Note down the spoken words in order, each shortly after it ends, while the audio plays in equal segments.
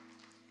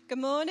Good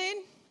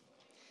morning.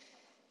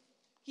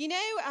 You know,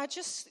 I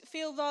just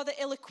feel rather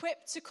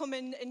ill-equipped to come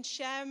and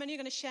share. I'm only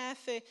going to share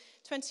for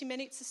 20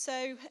 minutes or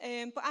so.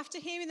 But after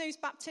hearing those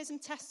baptism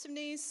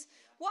testimonies,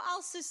 what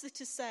else is there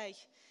to say?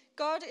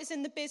 God is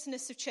in the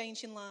business of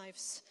changing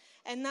lives.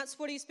 And that's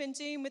what he's been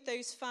doing with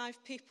those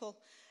 5 people.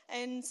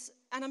 And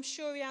I'm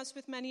sure he has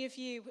with many of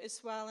you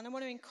as well. And I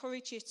want to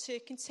encourage you to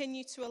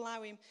continue to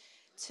allow him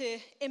to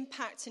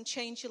impact and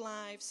change your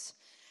lives.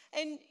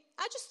 And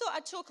I just thought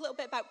I'd talk a little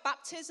bit about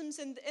baptisms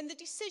and the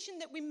decision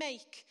that we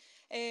make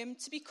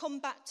to become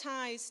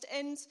baptized.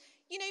 And,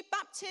 you know,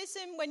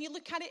 baptism, when you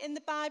look at it in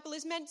the Bible,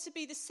 is meant to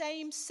be the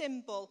same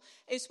symbol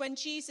as when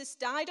Jesus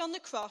died on the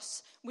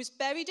cross, was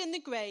buried in the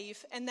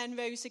grave, and then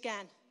rose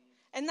again.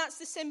 And that's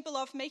the symbol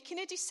of making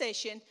a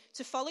decision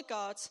to follow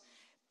God,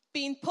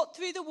 being put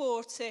through the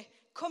water,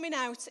 coming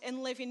out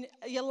and living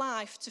your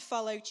life to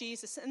follow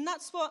Jesus. And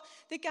that's what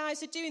the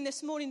guys are doing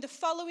this morning. They're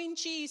following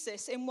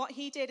Jesus in what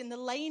he did, and the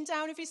laying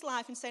down of his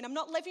life and saying, I'm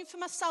not living for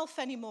myself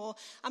anymore.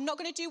 I'm not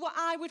going to do what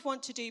I would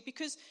want to do.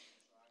 Because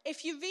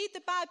if you read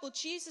the Bible,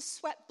 Jesus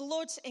sweat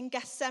blood in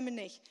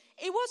Gethsemane.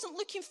 He wasn't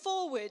looking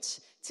forward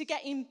to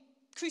getting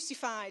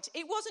crucified.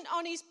 It wasn't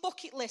on his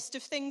bucket list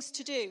of things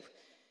to do.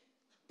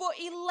 But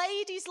he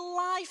laid his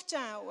life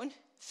down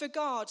for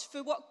God,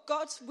 for what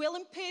God's will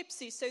and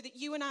purpose is, so that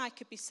you and I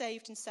could be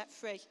saved and set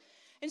free.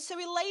 And so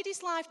he laid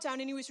his life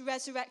down and he was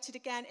resurrected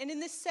again. And in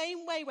the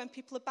same way, when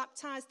people are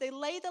baptized, they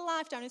lay their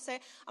life down and say,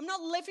 I'm not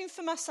living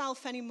for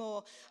myself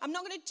anymore. I'm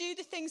not going to do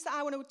the things that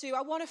I want to do.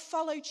 I want to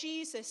follow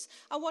Jesus.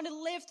 I want to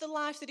live the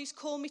life that he's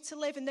called me to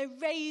live. And they're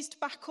raised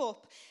back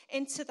up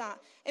into that.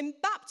 And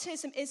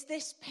baptism is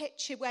this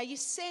picture where your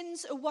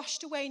sins are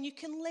washed away and you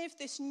can live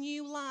this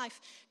new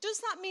life. Does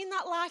that mean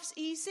that life's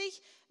easy?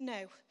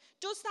 No.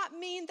 Does that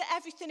mean that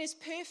everything is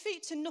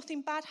perfect and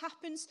nothing bad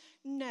happens?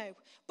 No.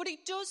 But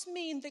it does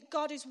mean that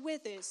God is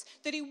with us,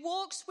 that he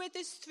walks with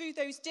us through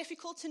those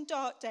difficult and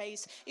dark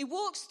days. He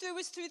walks through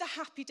us through the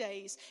happy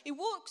days. He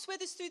walks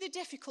with us through the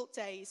difficult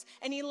days,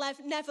 and he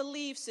never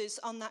leaves us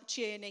on that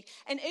journey.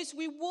 And as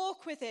we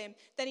walk with him,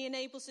 then he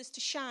enables us to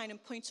shine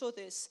and point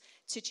others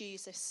to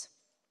Jesus.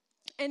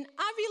 And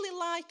I really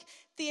like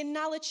the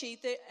analogy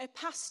that a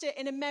pastor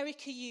in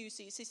America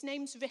uses. His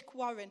name's Rick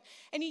Warren.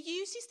 And he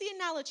uses the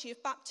analogy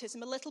of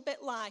baptism a little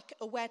bit like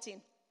a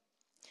wedding.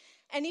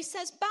 And he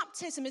says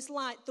baptism is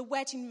like the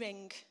wedding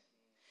ring.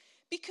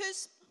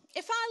 Because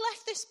if I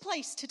left this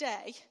place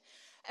today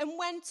and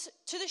went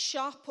to the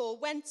shop or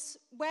went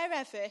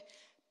wherever,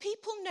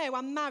 people know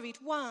I'm married.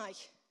 Why?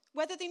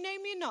 Whether they know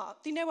me or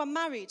not, they know I'm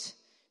married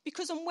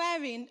because I'm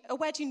wearing a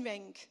wedding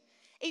ring.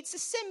 It's a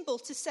symbol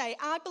to say,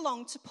 I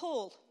belong to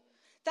Paul,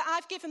 that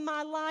I've given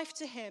my life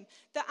to him,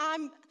 that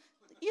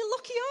you're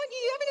lucky, aren't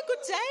you? You're having a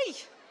good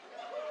day.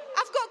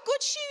 I've got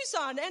good shoes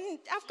on and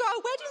I've got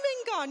a wedding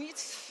ring on. You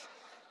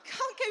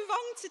can't go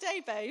wrong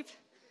today, babe.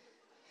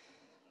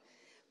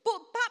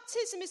 But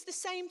baptism is the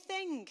same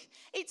thing.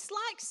 It's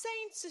like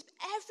saying to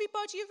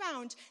everybody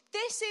around,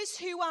 this is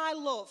who I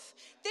love.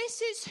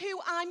 This is who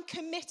I'm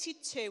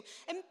committed to.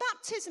 And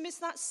baptism is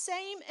that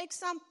same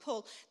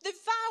example. The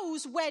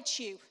vows wed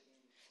you.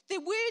 The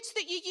words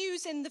that you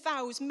use in the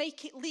vows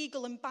make it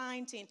legal and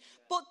binding.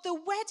 But the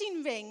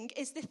wedding ring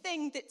is the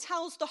thing that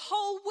tells the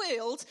whole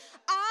world,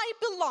 I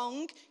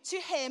belong to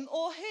him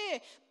or her.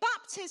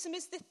 Baptism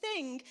is the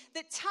thing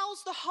that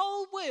tells the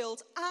whole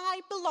world, I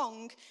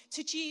belong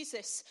to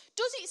Jesus.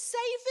 Does it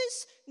save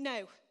us?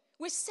 No.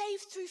 We're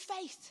saved through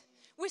faith.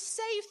 We're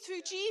saved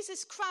through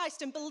Jesus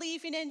Christ and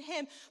believing in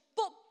him.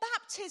 But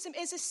baptism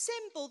is a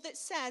symbol that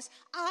says,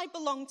 I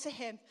belong to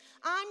him.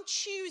 I'm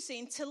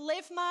choosing to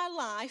live my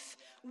life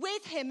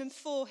with him and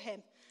for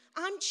him.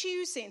 I'm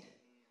choosing.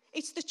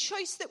 It's the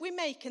choice that we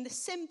make and the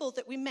symbol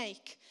that we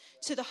make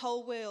to the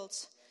whole world.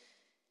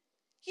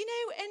 You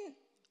know, and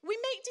we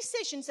make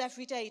decisions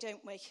every day,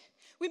 don't we?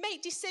 We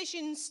make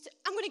decisions,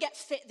 I'm going to get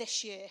fit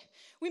this year.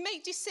 We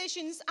make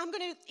decisions, I'm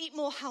going to eat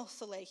more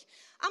healthily.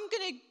 I'm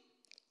going to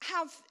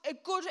have a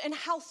good and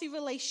healthy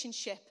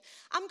relationship.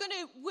 I'm going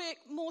to work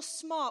more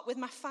smart with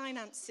my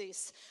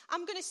finances.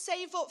 I'm going to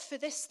save up for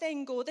this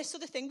thing or this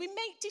other thing. We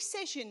make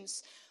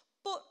decisions,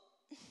 but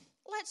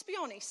let's be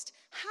honest,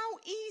 how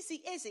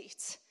easy is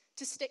it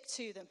to stick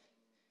to them?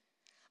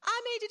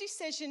 I made a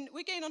decision,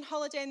 we're going on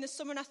holiday in the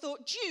summer, and I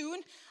thought,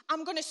 June,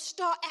 I'm going to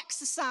start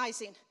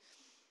exercising.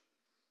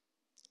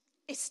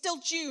 It's still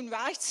June,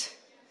 right?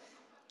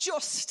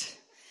 Just.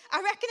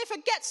 I reckon if I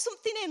get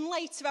something in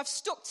later, I've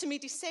stuck to my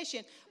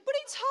decision. But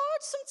it's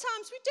hard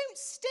sometimes. We don't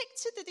stick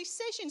to the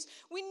decisions.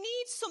 We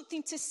need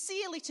something to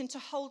seal it and to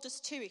hold us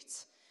to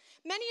it.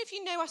 Many of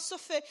you know I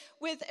suffer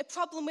with a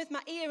problem with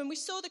my ear, and we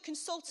saw the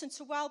consultant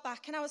a while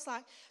back, and I was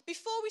like,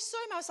 before we saw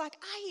him, I was like,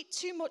 I eat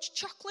too much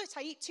chocolate,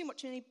 I eat too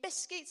much many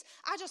biscuits,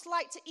 I just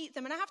like to eat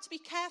them, and I have to be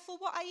careful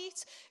what I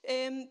eat,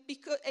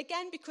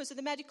 because of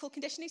the medical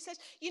condition. He said,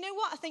 you know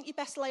what, I think you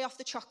best lay off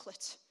the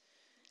chocolate.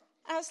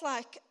 I was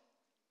like,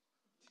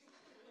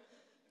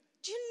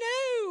 do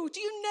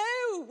you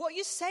know what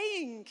you're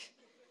saying?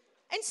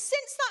 And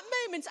since that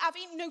moment, I've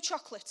eaten no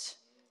chocolate.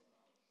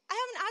 I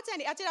haven't had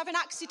any. I did have an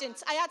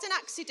accident. I had an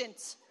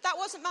accident. That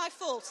wasn't my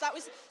fault. That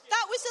was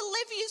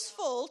Olivia's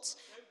fault,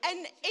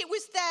 and it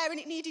was there and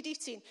it needed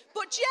eating.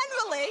 But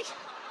generally,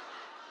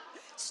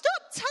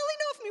 stop telling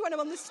off me when I'm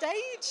on the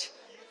stage.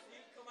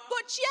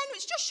 But generally,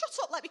 just shut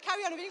up, let me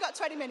carry on. I've only got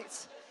 20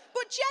 minutes.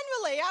 But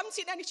generally, I haven't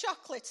eaten any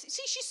chocolate.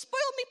 See, she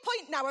spoiled me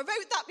point now. I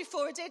wrote that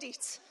before I did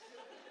it.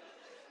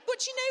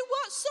 But you know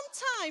what?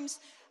 Sometimes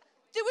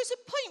there was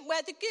a point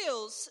where the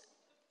girls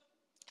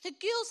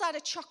had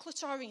a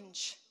chocolate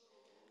orange.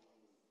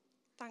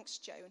 Thanks,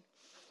 Joan.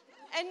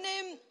 And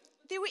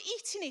they were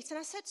eating it, and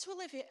I said to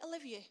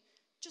Olivia,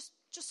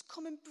 just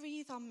come and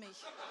breathe on me.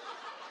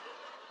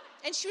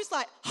 And she was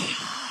like,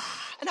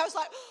 and I was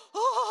like,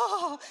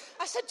 oh.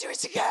 I said, do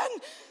it again.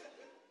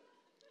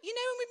 You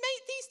know, and we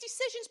make these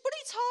decisions, but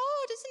it's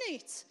hard, isn't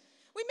it?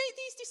 We make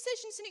these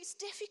decisions, and it's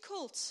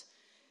difficult.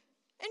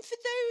 And for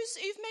those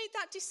who've made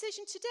that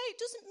decision today, it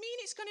doesn't mean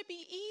it's going to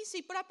be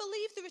easy, but I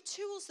believe there are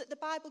tools that the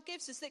Bible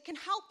gives us that can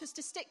help us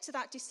to stick to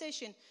that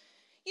decision.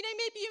 You know,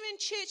 maybe you're in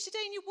church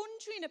today and you're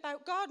wondering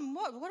about God and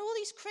what are all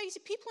these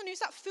crazy people and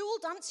who's that fool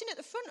dancing at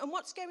the front and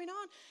what's going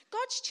on?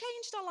 God's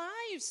changed our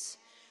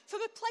lives from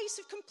a place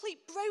of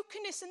complete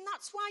brokenness, and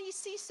that's why you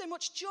see so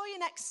much joy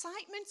and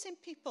excitement in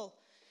people.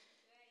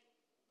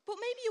 But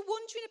maybe you're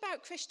wondering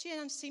about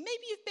Christianity.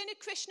 Maybe you've been a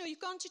Christian or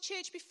you've gone to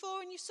church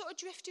before and you've sort of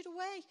drifted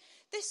away.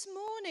 This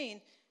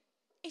morning,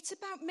 it's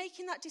about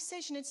making that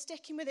decision and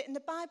sticking with it. And the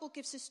Bible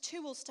gives us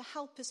tools to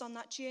help us on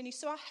that journey.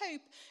 So I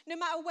hope, no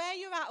matter where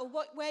you're at or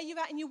where you're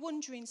at in your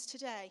wanderings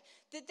today,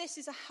 that this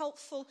is a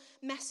helpful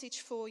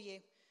message for you.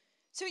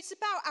 So it's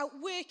about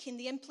outworking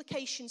the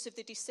implications of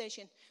the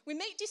decision. We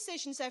make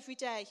decisions every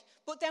day,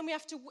 but then we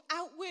have to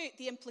outwork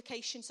the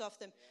implications of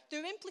them.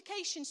 There are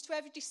implications to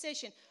every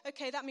decision.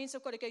 Okay, that means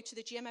I've got to go to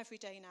the gym every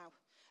day now.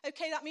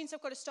 Okay, that means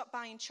I've got to stop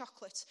buying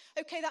chocolate.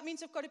 Okay, that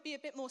means I've got to be a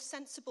bit more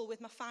sensible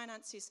with my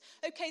finances.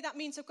 Okay, that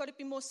means I've got to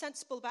be more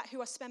sensible about who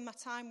I spend my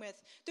time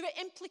with. There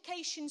are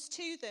implications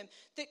to them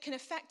that can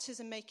affect us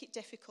and make it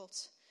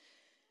difficult.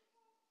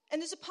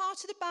 And there's a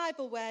part of the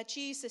Bible where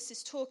Jesus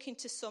is talking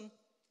to some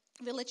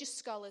religious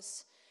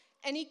scholars,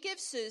 and he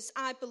gives us,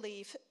 I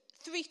believe,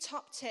 3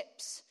 top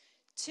tips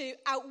to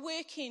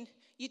outworking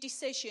your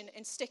decision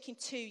and sticking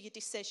to your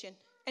decision.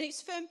 And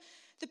it's from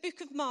the book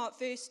of Mark,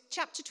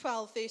 chapter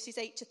 12, verses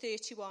 8 to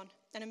 31,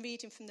 and I'm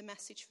reading from the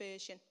Message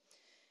version. It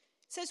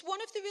says,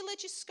 one of the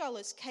religious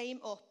scholars came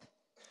up,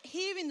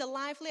 hearing the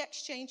lively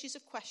exchanges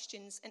of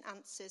questions and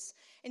answers,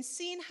 and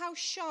seeing how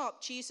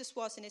sharp Jesus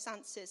was in his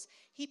answers,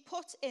 he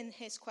put in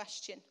his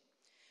question,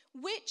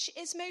 which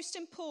is most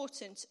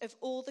important of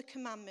all the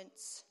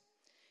commandments?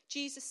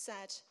 Jesus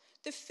said,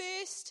 the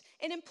first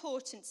in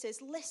importance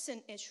is,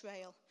 listen,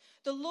 Israel,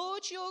 the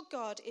Lord your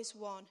God is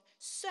one.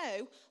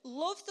 So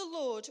love the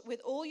Lord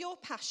with all your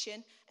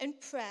passion and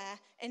prayer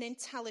and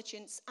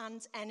intelligence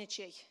and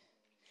energy.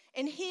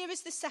 And here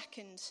is the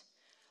second.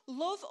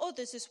 Love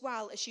others as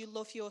well as you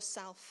love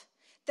yourself.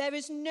 There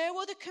is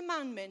no other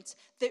commandment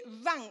that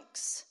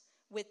ranks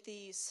with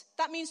these.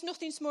 That means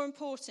nothing's more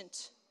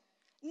important.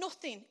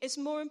 Nothing is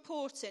more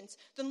important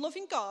than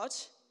loving God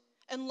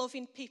and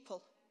loving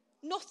people.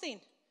 Nothing.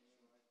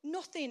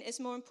 Nothing is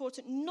more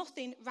important.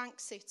 Nothing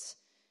ranks it.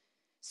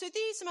 So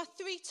these are my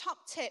 3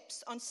 top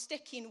tips on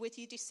sticking with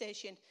your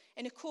decision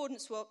in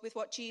accordance with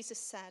what Jesus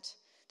said.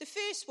 The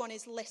first one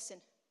is listen.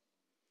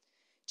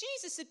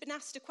 Jesus had been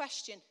asked a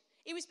question.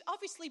 He was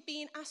obviously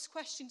being asked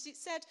questions. It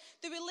said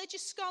the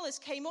religious scholars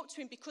came up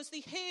to him because they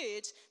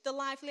heard the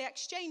lively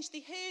exchange. They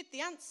heard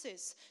the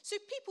answers. So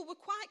people were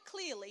quite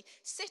clearly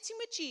sitting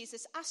with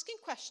Jesus, asking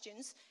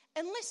questions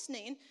and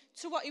listening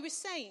to what he was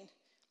saying.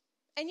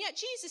 And yet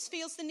Jesus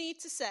feels the need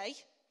to say,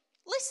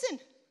 listen.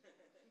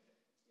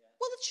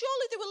 Well,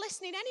 surely they were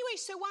listening anyway,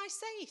 so why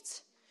say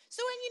it?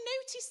 So when you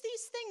notice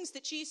these things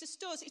that Jesus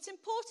does, it's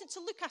important to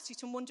look at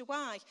it and wonder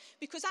why,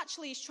 because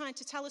actually he's trying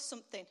to tell us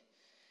something.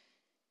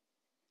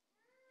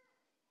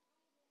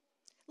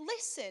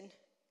 Listen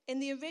in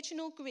the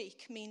original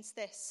Greek means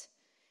this.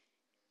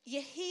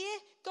 You hear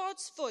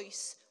God's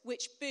voice,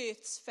 which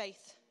births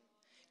faith.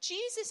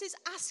 Jesus is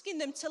asking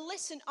them to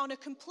listen on a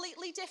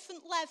completely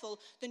different level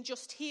than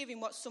just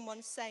hearing what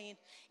someone's saying.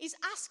 He's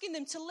asking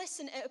them to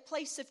listen at a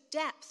place of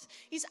depth.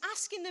 He's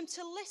asking them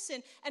to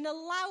listen and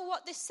allow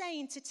what they're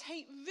saying to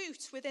take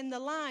root within their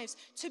lives,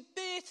 to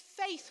birth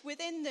faith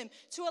within them,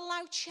 to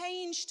allow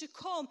change to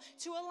come,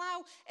 to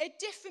allow a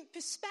different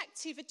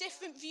perspective, a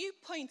different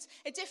viewpoint,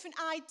 a different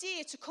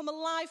idea to come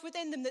alive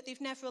within them that they've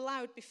never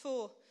allowed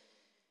before.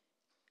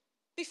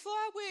 Before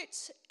I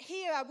worked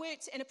here, I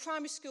worked in a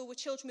primary school with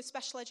children with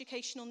special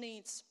educational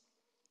needs.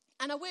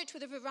 And I worked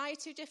with a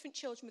variety of different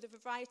children with a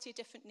variety of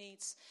different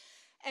needs.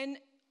 And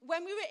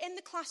when we were in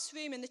the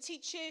classroom and the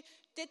teacher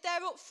did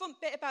their upfront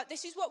bit about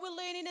this is what we're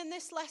learning in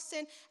this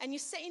lesson, and you're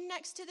sitting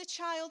next to the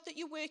child that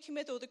you're working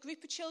with or the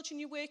group of children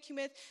you're working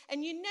with,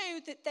 and you know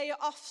that they are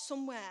off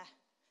somewhere.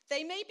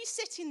 They may be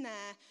sitting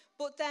there,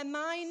 but their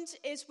mind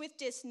is with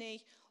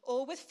Disney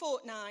or with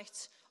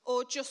Fortnite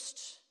or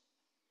just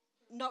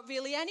not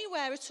really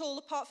anywhere at all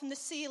apart from the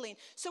ceiling.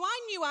 So I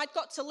knew I'd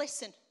got to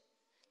listen.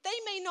 They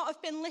may not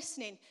have been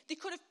listening. They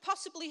could have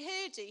possibly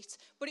heard it,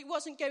 but it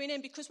wasn't going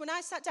in, because when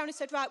I sat down and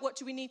said, right, what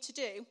do we need to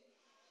do?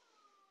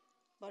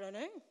 I don't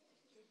know.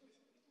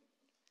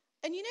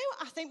 And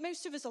I think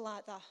most of us are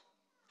like that.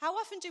 How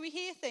often do we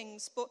hear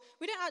things, but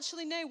we don't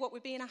actually know what we're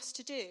being asked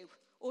to do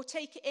or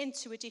take it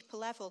into a deeper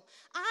level?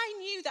 I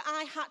knew that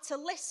I had to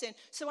listen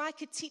so I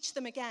could teach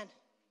them again.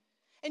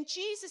 And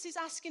Jesus is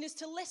asking us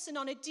to listen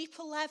on a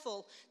deeper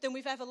level than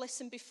we've ever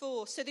listened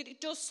before, so that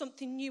it does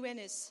something new in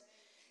us.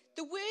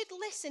 The word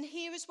listen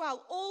here as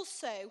well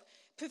also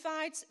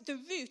provides the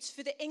root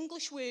for the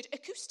English word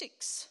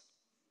acoustics.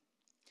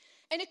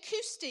 And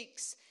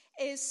acoustics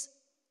is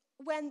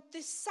when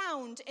the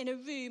sound in a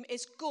room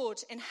is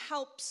good and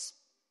helps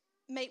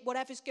make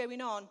whatever's going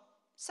on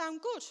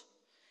sound good.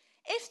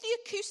 If the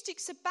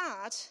acoustics are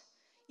bad,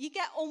 you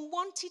get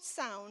unwanted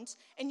sound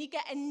and you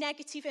get a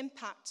negative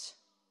impact.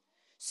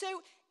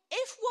 So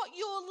if what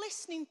you're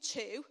listening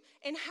to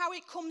and how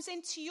it comes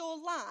into your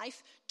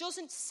life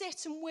doesn't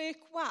sit and work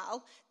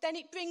well, then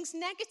it brings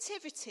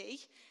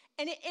negativity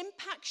and it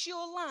impacts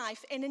your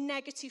life in a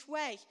negative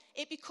way.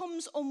 It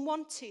becomes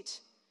unwanted.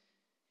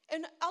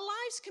 And our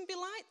lives can be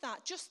like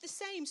that, just the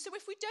same. So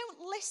if we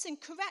don't listen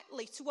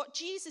correctly to what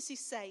Jesus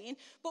is saying,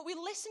 but we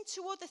listen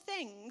to other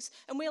things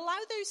and we allow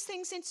those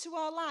things into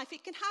our life,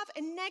 it can have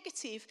a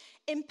negative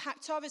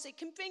impact on us. It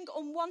can bring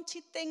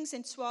unwanted things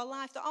into our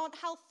life that aren't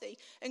healthy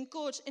and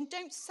good and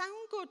don't sound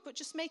good, but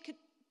just make a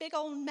big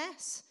old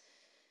mess.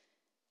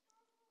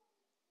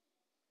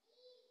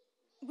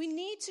 We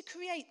need to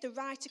create the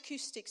right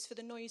acoustics for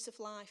the noise of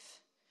life.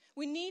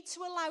 We need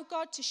to allow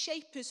God to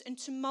shape us and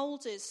to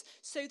mold us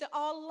so that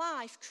our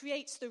life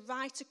creates the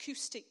right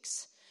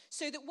acoustics.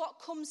 So that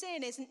what comes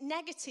in isn't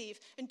negative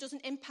and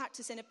doesn't impact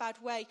us in a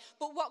bad way.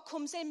 But what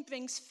comes in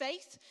brings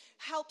faith,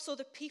 helps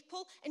other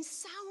people, and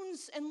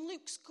sounds and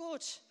looks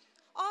good.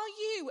 Are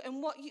you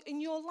and what you,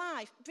 in your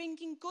life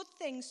bringing good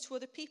things to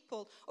other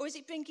people? Or is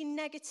it bringing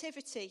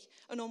negativity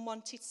and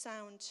unwanted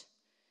sound?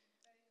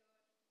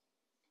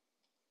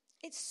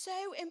 It's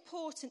so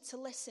important to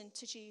listen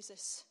to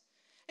Jesus.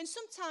 And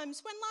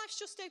sometimes when life's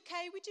just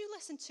okay, we do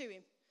listen to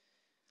him.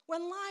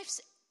 When life's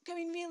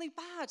going really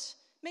bad,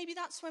 maybe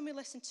that's when we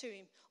listen to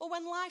him. Or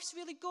when life's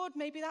really good,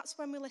 maybe that's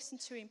when we listen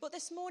to him. But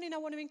this morning I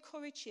want to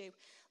encourage you.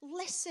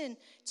 Listen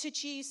to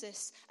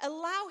Jesus.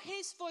 Allow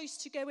his voice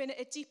to go in at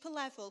a deeper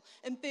level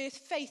and birth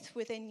faith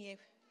within you.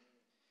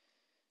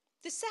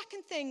 The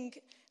second thing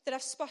that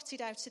I've spotted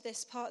out of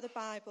this part of the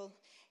Bible,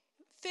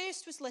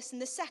 first was listen.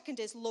 The second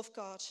is love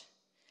God.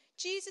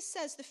 Jesus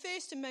says the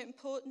first and most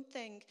important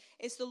thing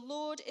is the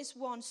Lord is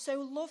one,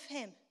 so love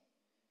him.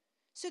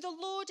 So the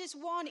Lord is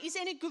one. He's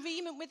in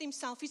agreement with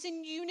himself. He's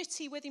in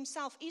unity with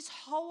himself. He's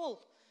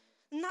whole.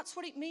 And that's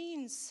what it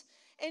means.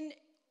 And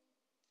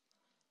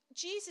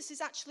Jesus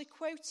is actually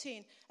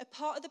quoting a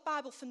part of the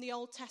Bible from the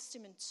Old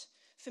Testament,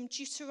 from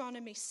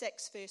Deuteronomy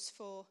 6, verse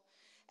 4.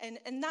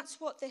 And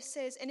that's what this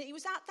is. And it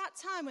was at that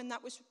time when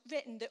that was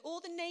written that all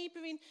the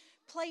neighbouring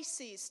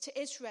places to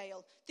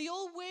Israel, they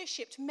all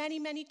worshipped many,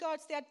 many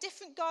gods. They had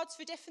different gods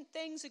for different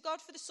things, a god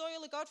for the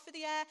soil, a god for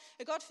the air,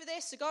 a god for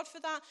this, a god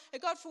for that, a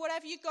god for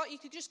whatever you got. You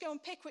could just go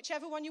and pick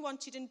whichever one you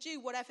wanted and do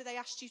whatever they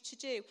asked you to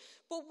do.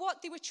 But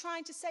what they were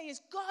trying to say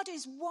is God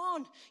is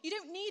one. You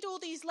don't need all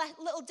these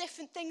little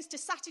different things to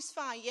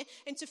satisfy you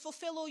and to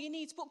fulfill all your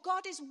needs. But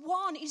God is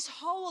one. He's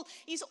whole.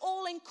 He's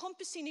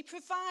all-encompassing. He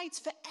provides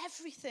for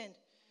everything.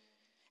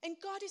 And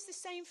God is the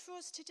same for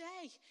us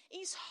today.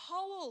 He's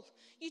whole.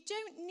 You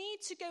don't need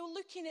to go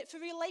looking for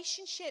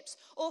relationships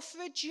or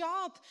for a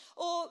job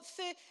or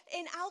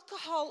in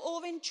alcohol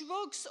or in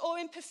drugs or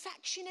in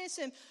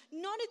perfectionism.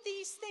 None of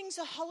these things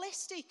are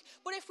holistic.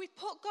 But if we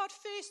put God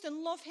first and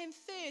love him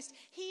first,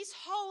 he's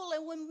whole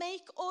and will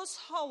make us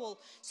whole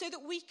so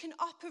that we can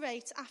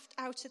operate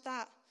out of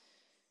that.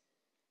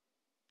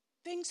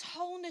 Brings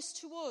wholeness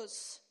to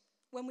us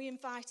when we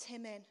invite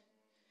him in.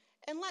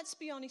 And let's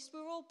be honest,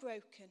 we're all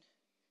broken.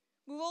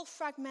 We're all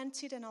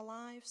fragmented in our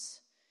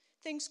lives.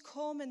 Things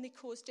come and they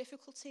cause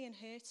difficulty and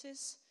hurt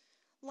us.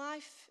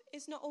 Life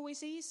is not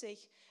always easy,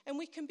 and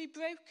we can be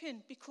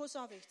broken because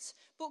of it.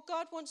 But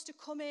God wants to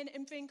come in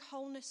and bring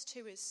wholeness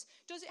to us.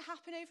 Does it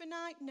happen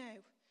overnight? No.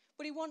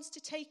 But he wants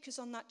to take us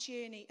on that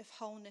journey of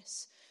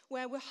wholeness,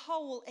 where we're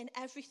whole in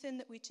everything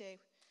that we do.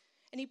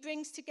 And he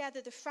brings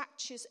together the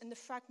fractures and the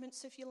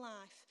fragments of your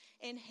life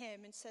in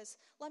him and says,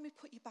 let me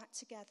put you back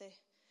together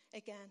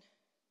again.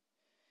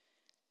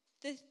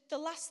 The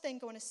last thing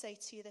I want to say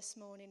to you this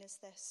morning is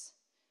this.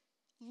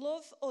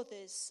 Love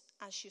others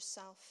as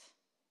yourself.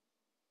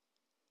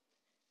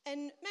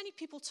 And many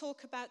people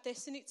talk about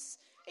this, and it's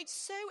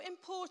so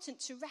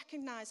important to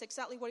recognize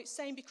exactly what it's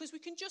saying, because we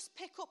can just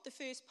pick up the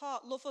first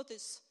part, love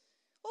others.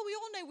 Well, we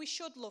all know we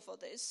should love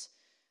others.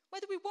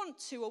 Whether we want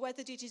to or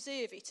whether they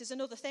deserve it is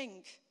another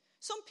thing.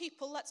 Some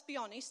people, let's be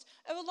honest,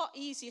 are a lot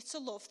easier to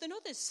love than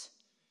others.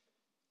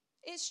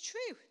 It's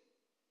true.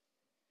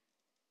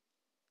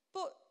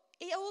 But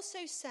it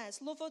also says,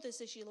 love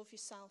others as you love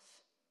yourself.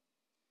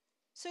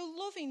 So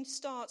loving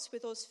starts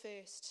with us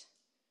first.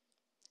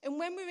 And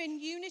when we're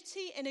in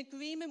unity and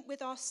agreement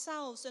with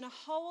ourselves and a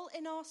whole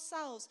in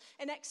ourselves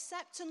and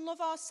accept and love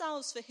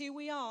ourselves for who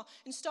we are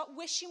and stop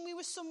wishing we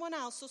were someone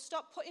else or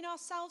stop putting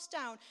ourselves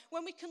down,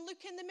 when we can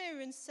look in the mirror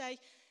and say,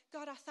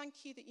 God, I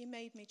thank you that you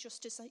made me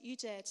just as you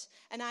did,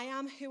 and I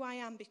am who I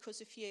am because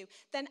of you,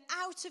 then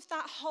out of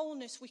that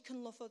wholeness we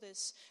can love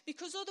others.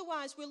 Because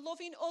otherwise we're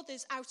loving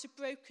others out of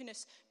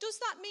brokenness. Does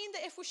that mean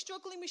that if we're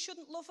struggling we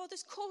shouldn't love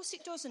others? Of course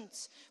it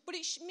doesn't. But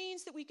it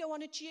means that we go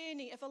on a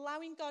journey of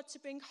allowing God to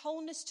bring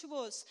wholeness to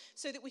us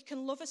so that we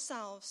can love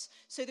ourselves,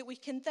 so that we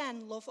can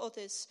then love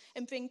others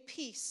and bring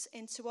peace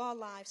into our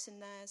lives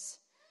and theirs.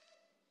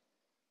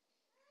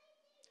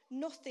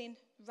 Nothing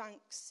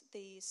ranks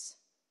these.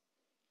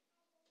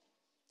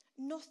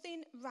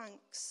 Nothing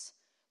ranks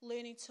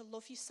learning to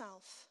love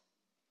yourself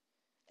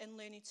and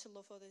learning to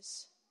love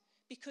others.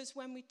 Because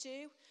when we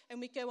do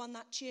and we go on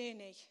that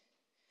journey,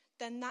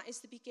 then that is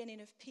the beginning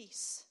of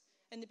peace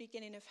and the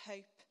beginning of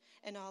hope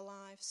in our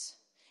lives.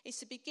 It's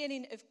the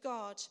beginning of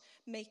God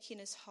making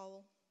us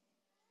whole.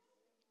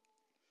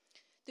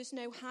 There's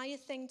no higher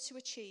thing to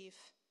achieve.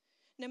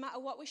 No matter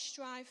what we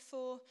strive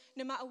for,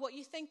 no matter what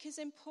you think is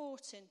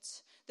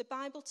important, the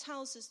Bible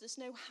tells us there's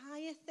no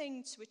higher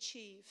thing to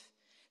achieve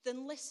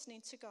than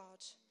listening to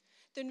God,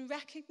 than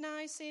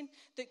recognizing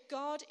that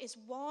God is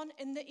one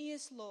and that he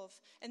is love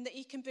and that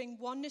he can bring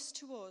oneness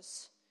to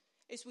us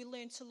as we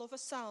learn to love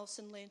ourselves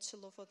and learn to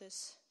love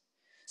others.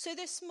 So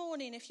this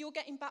morning, if you're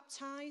getting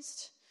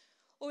baptized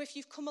or if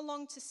you've come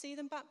along to see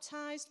them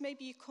baptized,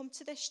 maybe you come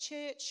to this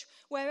church,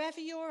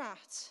 wherever you're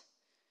at,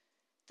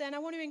 then I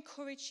want to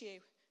encourage you,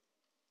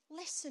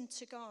 listen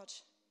to God.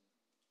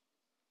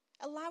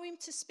 Allow him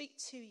to speak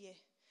to you.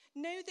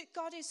 Know that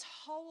God is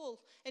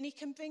whole and he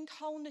can bring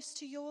wholeness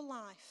to your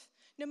life,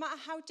 no matter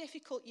how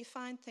difficult you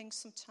find things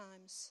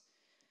sometimes.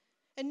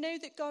 And know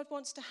that God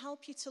wants to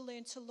help you to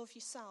learn to love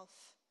yourself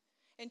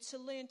and to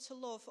learn to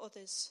love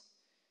others.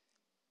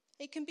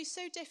 It can be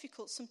so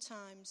difficult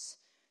sometimes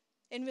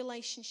in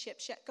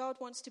relationships, yet God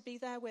wants to be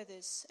there with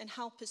us and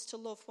help us to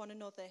love one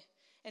another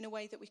in a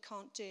way that we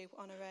can't do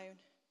on our own.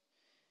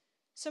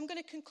 So I'm going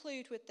to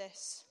conclude with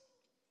this.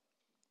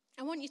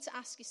 I want you to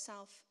ask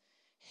yourself,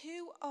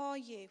 who are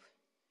you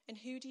and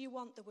who do you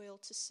want the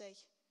world to see?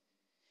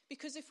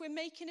 Because if we're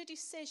making a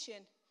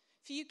decision,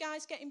 for you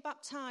guys getting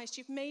baptized,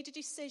 you've made a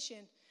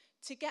decision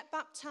to get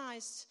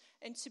baptized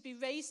and to be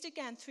raised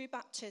again through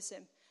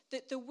baptism,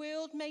 that the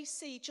world may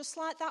see, just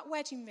like that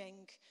wedding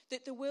ring,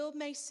 that the world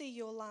may see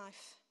your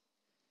life.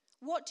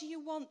 What do you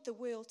want the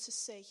world to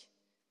see?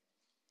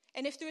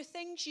 And if there are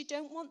things you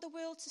don't want the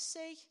world to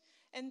see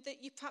and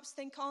that you perhaps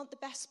think aren't the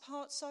best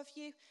parts of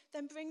you,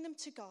 then bring them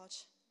to God.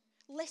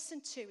 Listen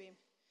to him.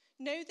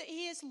 Know that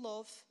he is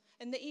love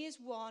and that he is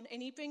one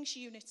and he brings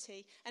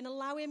unity, and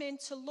allow him in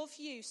to love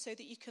you so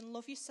that you can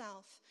love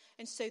yourself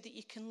and so that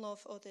you can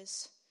love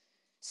others.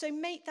 So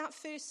make that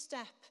first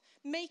step.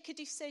 Make a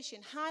decision.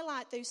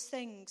 Highlight those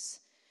things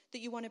that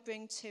you want to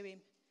bring to him,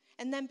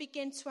 and then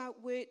begin to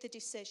outwork the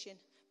decision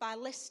by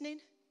listening,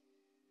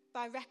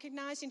 by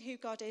recognizing who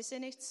God is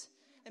in it,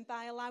 and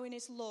by allowing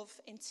his love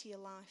into your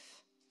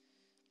life.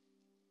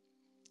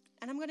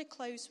 And I'm going to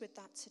close with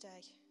that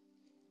today.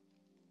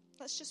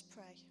 Let's just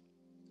pray.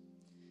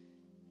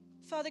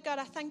 Father God,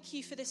 I thank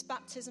you for this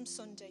Baptism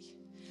Sunday.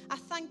 I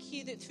thank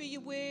you that through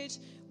your word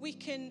we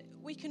can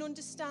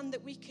understand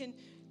that we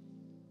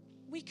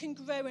can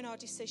grow in our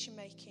decision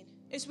making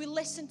as we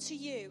listen to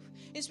you,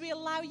 as we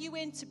allow you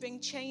in to bring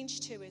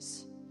change to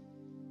us.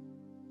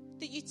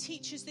 That you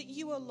teach us that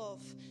you are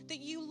love,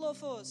 that you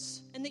love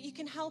us, and that you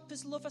can help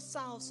us love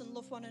ourselves and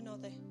love one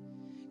another.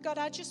 God,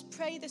 I just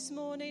pray this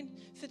morning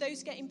for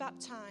those getting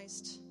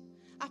baptized.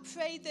 I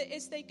pray that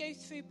as they go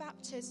through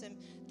baptism,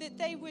 that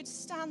they would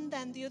stand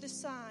then the other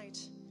side,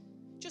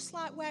 just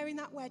like wearing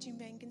that wedding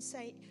ring, and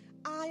say,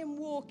 I am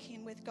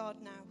walking with God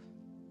now.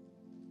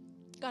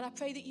 God, I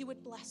pray that you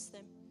would bless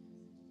them.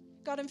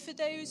 God, and for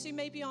those who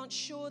maybe aren't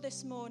sure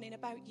this morning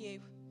about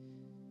you,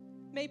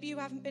 maybe you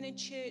haven't been in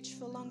church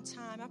for a long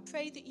time, I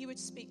pray that you would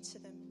speak to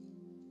them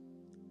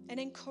and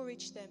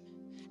encourage them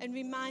and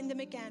remind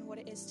them again what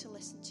it is to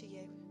listen to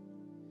you.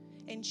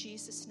 In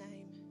Jesus'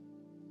 name,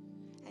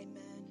 amen.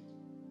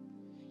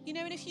 You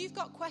know, and if you've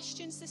got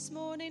questions this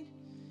morning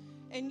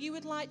and you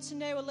would like to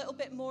know a little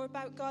bit more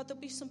about God,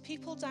 there'll be some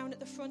people down at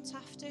the front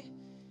after.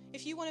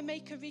 If you want to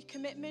make a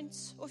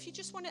recommitment, or if you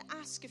just want to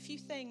ask a few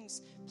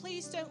things,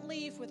 please don't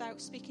leave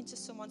without speaking to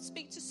someone.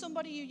 Speak to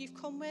somebody who you've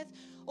come with,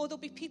 or there'll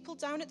be people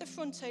down at the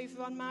front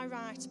over on my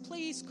right.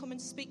 Please come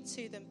and speak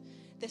to them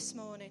this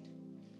morning.